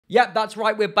Yep, that's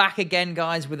right, we're back again,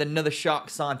 guys, with another Shark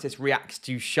Scientist Reacts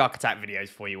to Shark Attack videos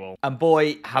for you all. And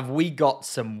boy, have we got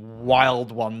some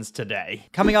wild ones today.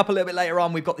 Coming up a little bit later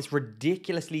on, we've got this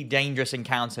ridiculously dangerous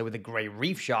encounter with a grey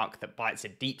reef shark that bites a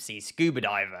deep-sea scuba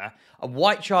diver, a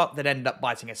white shark that ended up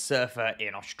biting a surfer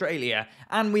in Australia,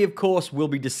 and we, of course, will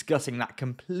be discussing that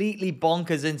completely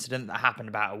bonkers incident that happened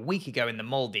about a week ago in the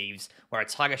Maldives, where a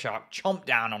tiger shark chomped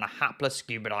down on a hapless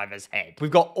scuba diver's head.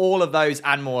 We've got all of those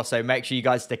and more, so make sure you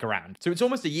guys stick around. So it's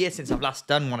almost a year since I've last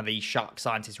done one of these Shark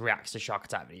Scientist Reacts to Shark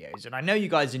Attack videos, and I know you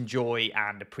guys enjoy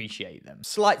and appreciate them.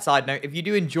 Slight side note, if you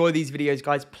do enjoy these videos,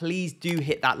 guys, please do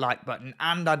hit that like button,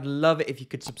 and I'd love it if you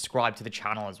could subscribe to the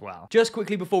channel as well. Just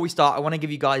quickly before we start, I want to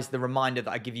give you guys the reminder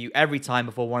that I give you every time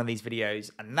before one of these videos,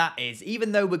 and that is,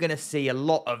 even though we're going to see a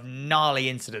lot of gnarly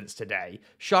incidents today,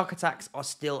 shark attacks are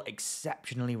still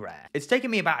exceptionally rare. It's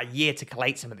taken me about a year to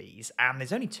collate some of these, and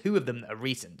there's only 2 of them that are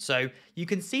recent, so you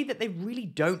can see that they really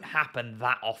don't happen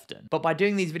that often. But by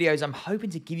doing these videos, I'm hoping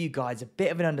to give you guys a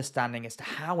bit of an understanding as to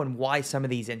how and why some of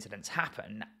these incidents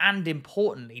happen, and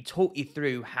importantly, talk you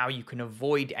through how you can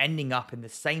avoid ending up in the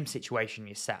same situation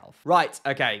yourself. Right,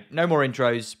 okay, no more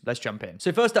intros, let's jump in.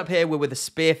 So first up here, we're with a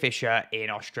spearfisher in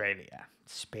Australia.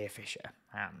 Spearfisher.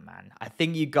 Oh man, I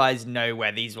think you guys know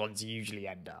where these ones usually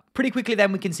end up. Pretty quickly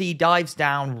then we can see he dives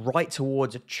down right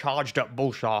towards a charged up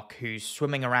bull shark who's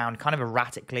swimming around kind of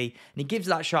erratically, and he gives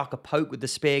that shark a poke with the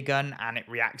spear gun, and it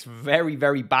reacts very,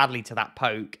 very badly to that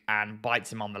poke and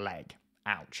bites him on the leg.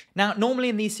 Ouch. Now, normally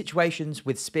in these situations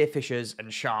with spearfishers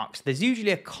and sharks, there's usually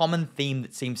a common theme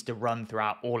that seems to run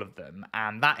throughout all of them,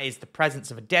 and that is the presence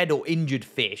of a dead or injured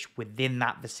fish within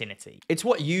that vicinity. It's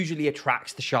what usually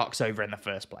attracts the sharks over in the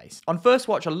first place. On first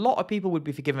watch, a lot of people would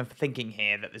be forgiven for thinking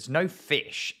here that there's no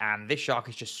fish, and this shark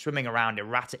is just swimming around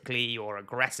erratically or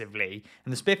aggressively,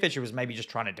 and the spearfisher was maybe just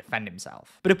trying to defend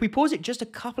himself. But if we pause it just a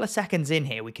couple of seconds in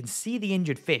here, we can see the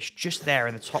injured fish just there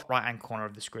in the top right-hand corner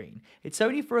of the screen. It's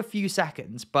only for a few seconds,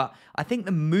 but I think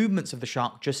the movements of the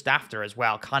shark just after as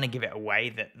well kind of give it away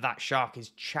that that shark is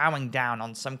chowing down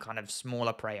on some kind of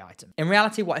smaller prey item. In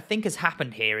reality, what I think has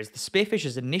happened here is the spearfish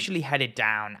has initially headed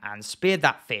down and speared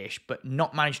that fish, but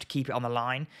not managed to keep it on the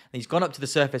line. And he's gone up to the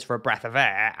surface for a breath of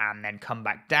air and then come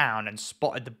back down and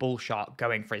spotted the bull shark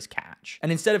going for his catch. And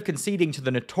instead of conceding to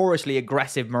the notoriously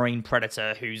aggressive marine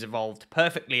predator who's evolved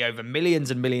perfectly over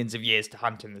millions and millions of years to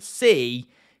hunt in the sea,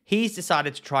 he's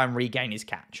decided to try and regain his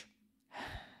catch.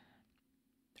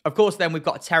 Of course, then we've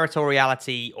got a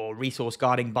territoriality or resource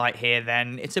guarding bite here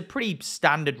then. It's a pretty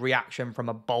standard reaction from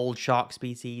a bold shark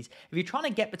species. If you're trying to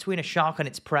get between a shark and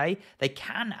its prey, they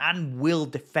can and will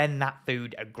defend that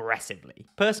food aggressively.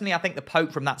 Personally, I think the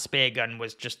poke from that spear gun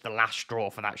was just the last straw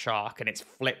for that shark and it's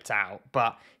flipped out,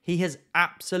 but he has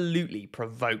absolutely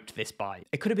provoked this bite.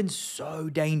 It could have been so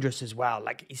dangerous as well.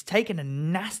 Like, he's taken a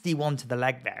nasty one to the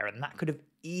leg there, and that could have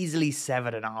easily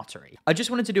severed an artery. I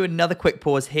just wanted to do another quick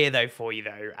pause here though for you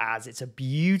though, as it's a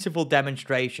beautiful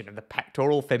demonstration of the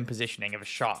pectoral fin positioning of a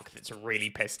shark that's really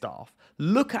pissed off.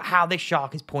 Look at how this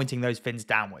shark is pointing those fins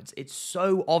downwards. It's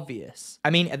so obvious.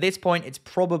 I mean, at this point, it's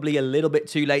probably a little bit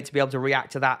too late to be able to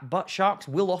react to that, but sharks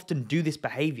will often do this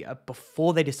behavior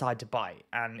before they decide to bite.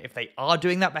 And if they are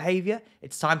doing that behavior,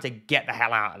 it's time to get the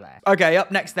hell out of there. Okay, up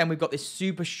next then, we've got this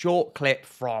super short clip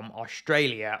from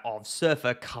Australia of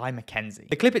surfer Kai McKenzie.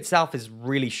 The clip itself is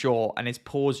really short and is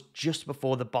paused just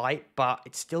before the bite, but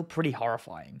it's still pretty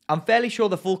horrifying. I'm fairly sure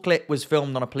the full clip was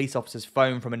filmed on a police officer's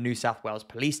phone from a New South Wales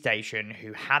police station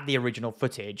who had the original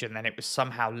footage, and then it was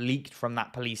somehow leaked from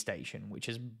that police station, which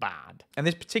is bad. And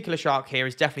this particular shark here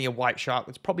is definitely a white shark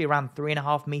that's probably around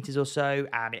 3.5 meters or so,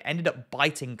 and it ended up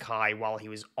biting Kai while he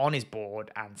was on his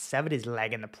board and severed his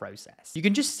leg in the process. You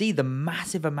can just see the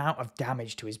massive amount of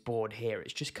damage to his board here.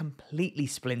 It's just completely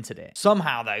splintered it.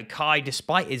 Somehow though, Kai,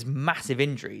 despite his massive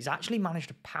injuries, actually managed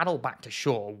to paddle back to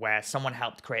shore where someone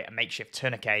helped create a makeshift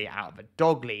tourniquet out of a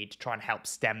dog lead to try and help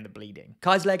stem the bleeding.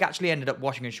 Kai's leg actually ended up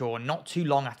washing ashore not too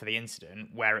long after the incident,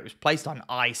 where it was placed on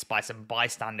ice by some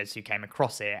bystanders who came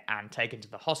across it and taken to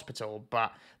the hospital,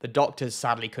 but the doctors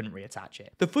sadly couldn't reattach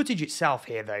it. The footage itself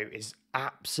here though is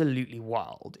absolutely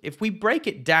wild. If we break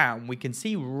it down, we can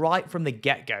see right from the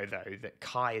get-go though that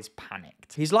Kai is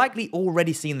panicked. He's likely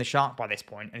already seen the shark by this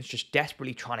point and is just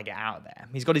desperately trying to get out of there.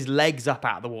 He's got his legs up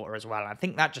out of the water as well, and I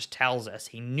think that just tells us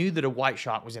he knew that a white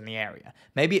shark was in the area.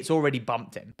 Maybe it's already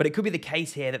bumped him, but it could be the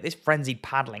case here that this frenzied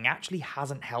paddling actually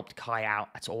hasn't helped Kai out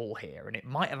at all here, and it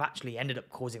might have actually ended up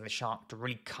causing the shark to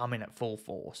really come in at full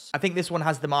force. I think this one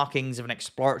has the markings of an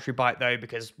exploratory bite though,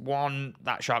 because 1,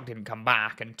 that shark didn't come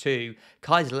back, and 2,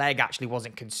 Kai's leg actually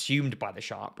wasn't consumed by the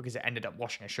shark because it ended up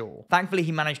washing ashore. Thankfully,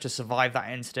 he managed to survive that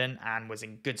incident and was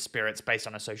in good spirits based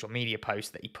on a social media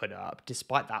post that he put up,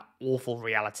 despite that awful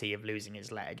reality of losing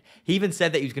his leg. He even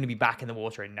said that he was going to be back in the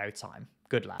water in no time.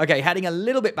 Good lad. Okay, heading a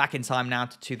little bit back in time now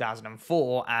to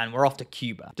 2004, and we're off to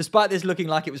Cuba. Despite this looking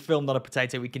like it was filmed on a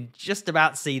potato, we can just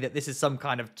about see that this is some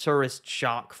kind of tourist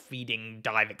shark feeding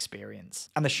dive experience.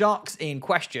 And the sharks in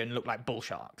question look like bull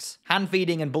sharks. Hand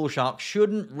feeding and bull sharks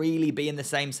shouldn't really be in the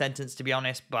same sentence, to be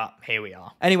honest, but here we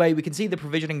are. Anyway, we can see the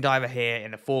provisioning diver here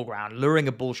in the foreground luring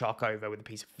a bull shark over with a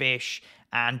piece of fish.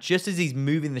 And just as he's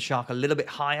moving the shark a little bit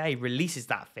higher, he releases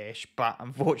that fish. But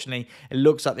unfortunately, it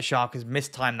looks like the shark has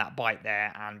mistimed that bite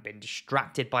there and been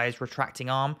distracted by his retracting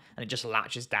arm, and it just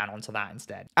latches down onto that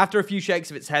instead. After a few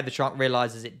shakes of its head, the shark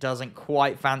realizes it doesn't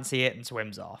quite fancy it and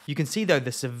swims off. You can see, though,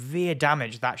 the severe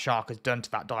damage that shark has done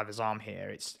to that diver's arm here.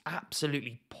 It's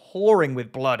absolutely pouring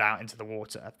with blood out into the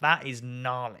water. That is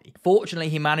gnarly. Fortunately,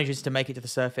 he manages to make it to the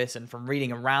surface, and from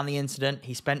reading around the incident,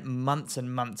 he spent months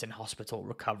and months in hospital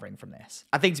recovering from this.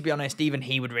 I think, to be honest, even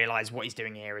he would realize what he's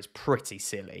doing here is pretty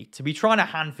silly. To be trying to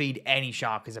hand feed any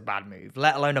shark is a bad move,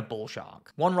 let alone a bull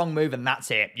shark. One wrong move and that's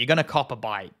it. You're gonna cop a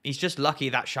bite. He's just lucky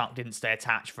that shark didn't stay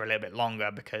attached for a little bit longer,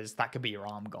 because that could be your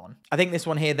arm gone. I think this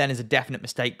one here then is a definite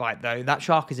mistake bite though. That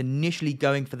shark is initially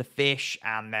going for the fish,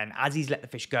 and then as he's let the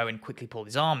fish go and quickly pulled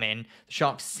his arm in, the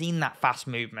shark's seen that fast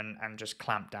movement and just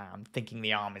clamped down, thinking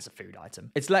the arm is a food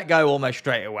item. It's let go almost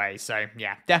straight away, so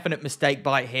yeah, definite mistake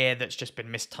bite here that's just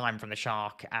been mistimed from the shark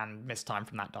and mistimed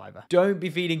from that diver. Don't be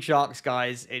feeding sharks,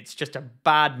 guys. It's just a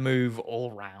bad move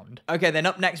all round. Okay, then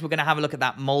up next, we're going to have a look at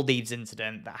that Maldives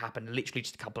incident that happened literally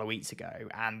just a couple of weeks ago,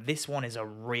 and this one is a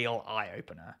real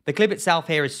eye-opener. The clip itself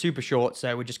here is super short,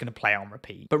 so we're just going to play on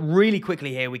repeat. But really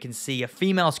quickly here, we can see a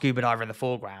female scuba diver in the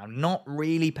foreground, not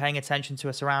really paying attention to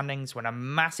her surroundings when a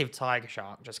massive tiger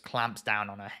shark just clamps down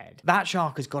on her head. That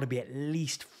shark has got to be at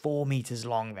least 4 meters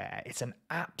long there. It's an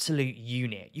absolute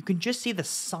unit. You can just see the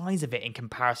size of it in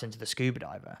comparison to the scuba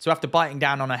diver. So after biting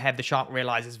down on her head, the shark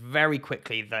realizes very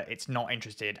quickly that it's not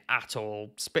interested at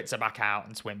all, spits her back out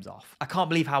and swims off. I can't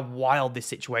believe how wild this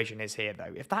situation is here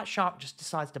though. If that shark just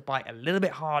decides to bite a little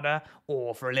bit harder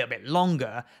or for a little bit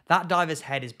longer, that diver's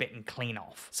head is bitten clean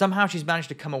off. Somehow she's managed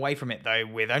to come away from it though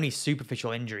with only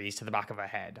superficial injuries to the back of her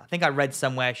head. I think I read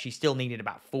somewhere she still needed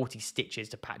about 40 stitches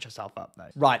to patch herself up though.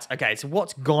 Right, okay, so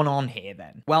what's gone on here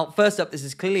then? Well, first up, this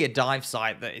is clearly a dive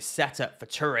site that is set up for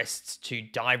tourists to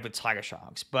dive with tiger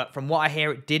sharks, but from what I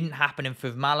hear, it didn't happen in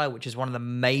Fuvmala, which is one of the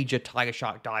major tiger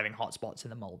shark diving hotspots in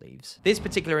the Maldives. This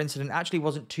particular incident actually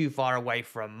wasn't too far away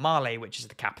from Male, which is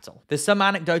the capital. There's some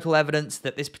anecdotal evidence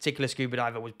that this particular scuba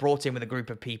diver was brought in with a group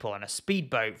of people on a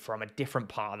speedboat from a different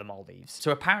part of the Maldives.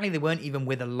 So apparently they weren't even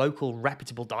with a local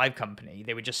reputable dive company.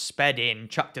 They were just sped in,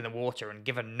 chucked in the water, and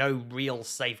given no real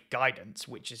safe guidance,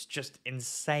 which is just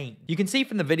insane. You can see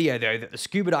from the video though that the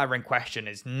scuba diver in question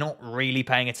is not really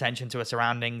paying attention to her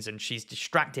surroundings, and she's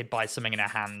distracted by something in her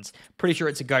hands. Pretty sure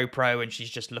it's a GoPro and she's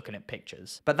just looking at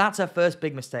pictures. But that's her first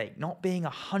big mistake, not being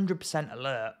 100%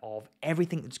 alert of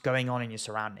everything that's going on in your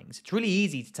surroundings. It's really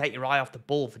easy to take your eye off the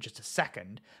ball for just a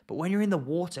second, but when you're in the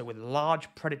water with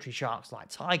large predatory sharks like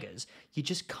tigers, you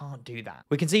just can't do that.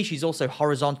 We can see she's also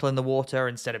horizontal in the water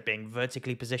instead of being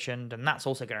vertically positioned, and that's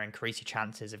also going to increase your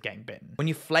chances of getting bitten. When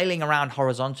you're flailing around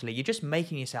horizontally, you're just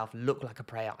making yourself look like a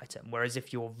prey item, whereas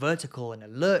if you're vertical and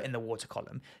alert in the water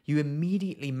column, you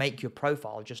immediately make your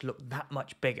profile just look that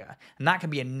much bigger, and that can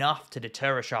be enough to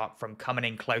deter a shark from coming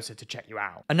in closer to check you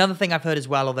out. Another thing I've heard as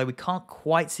well, although we can't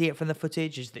quite see it from the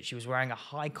footage, is that she was wearing a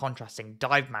high contrasting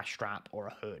dive mask strap or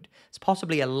a hood. It's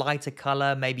possibly a lighter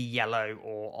color, maybe yellow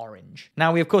or orange.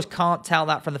 Now, we of course can't tell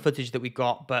that from the footage that we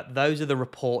got, but those are the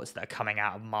reports that are coming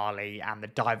out of Mali and the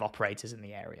dive operators in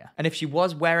the area. And if she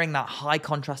was wearing that high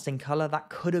contrasting color, that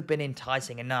could have been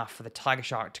enticing enough for the tiger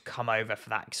shark to come over for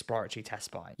that exploratory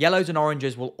test bite. Yellows and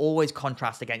oranges will always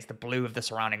contrast against the blue of the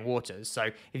surrounding waters, so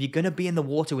if you're going to be in the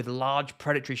water with large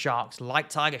predatory sharks like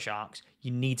tiger sharks, you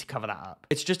need to cover that up.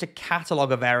 It's just a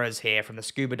catalogue of errors here from the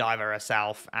scuba diver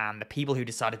herself and the people who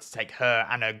decided to take her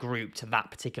and her group to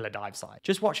that particular dive site.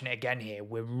 Just watching it again here,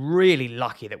 we're really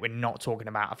lucky that we're not talking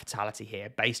about a fatality here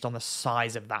based on the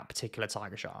size of that particular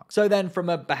tiger shark. So then from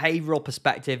a behavioral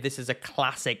perspective, this is a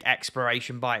classic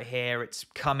exploration bite here. It's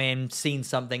come in, seen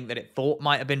something that it thought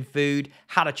might have been food,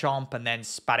 had a chomp, and then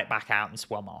spat it back out and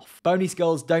swum off. Bony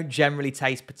skulls don't generally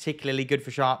taste particularly good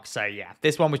for sharks, so yeah,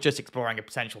 this one was just exploring a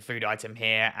potential food item system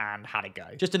here and had a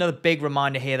go. Just another big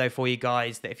reminder here though for you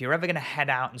guys that if you're ever going to head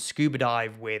out and scuba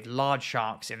dive with large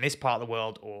sharks in this part of the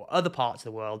world or other parts of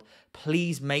the world,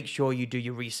 please make sure you do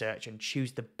your research and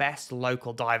choose the best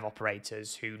local dive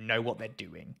operators who know what they're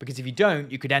doing. Because if you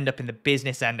don't, you could end up in the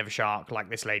business end of a shark like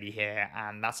this lady here,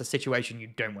 and that's a situation you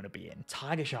don't want to be in.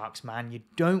 Tiger sharks, man, you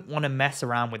don't want to mess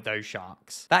around with those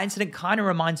sharks. That incident kind of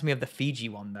reminds me of the Fiji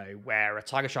one though, where a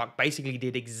tiger shark basically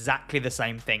did exactly the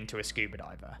same thing to a scuba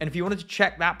diver. And if you wanted to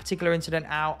check that particular incident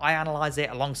out, I analyze it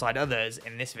alongside others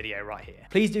in this video right here.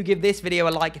 Please do give this video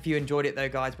a like if you enjoyed it though,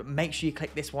 guys, but make sure you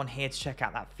click this one here to check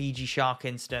out that Fiji shark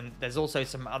incident. There's also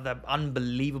some other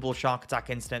unbelievable shark attack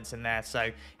incidents in there,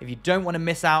 so if you don't want to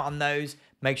miss out on those,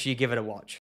 make sure you give it a watch.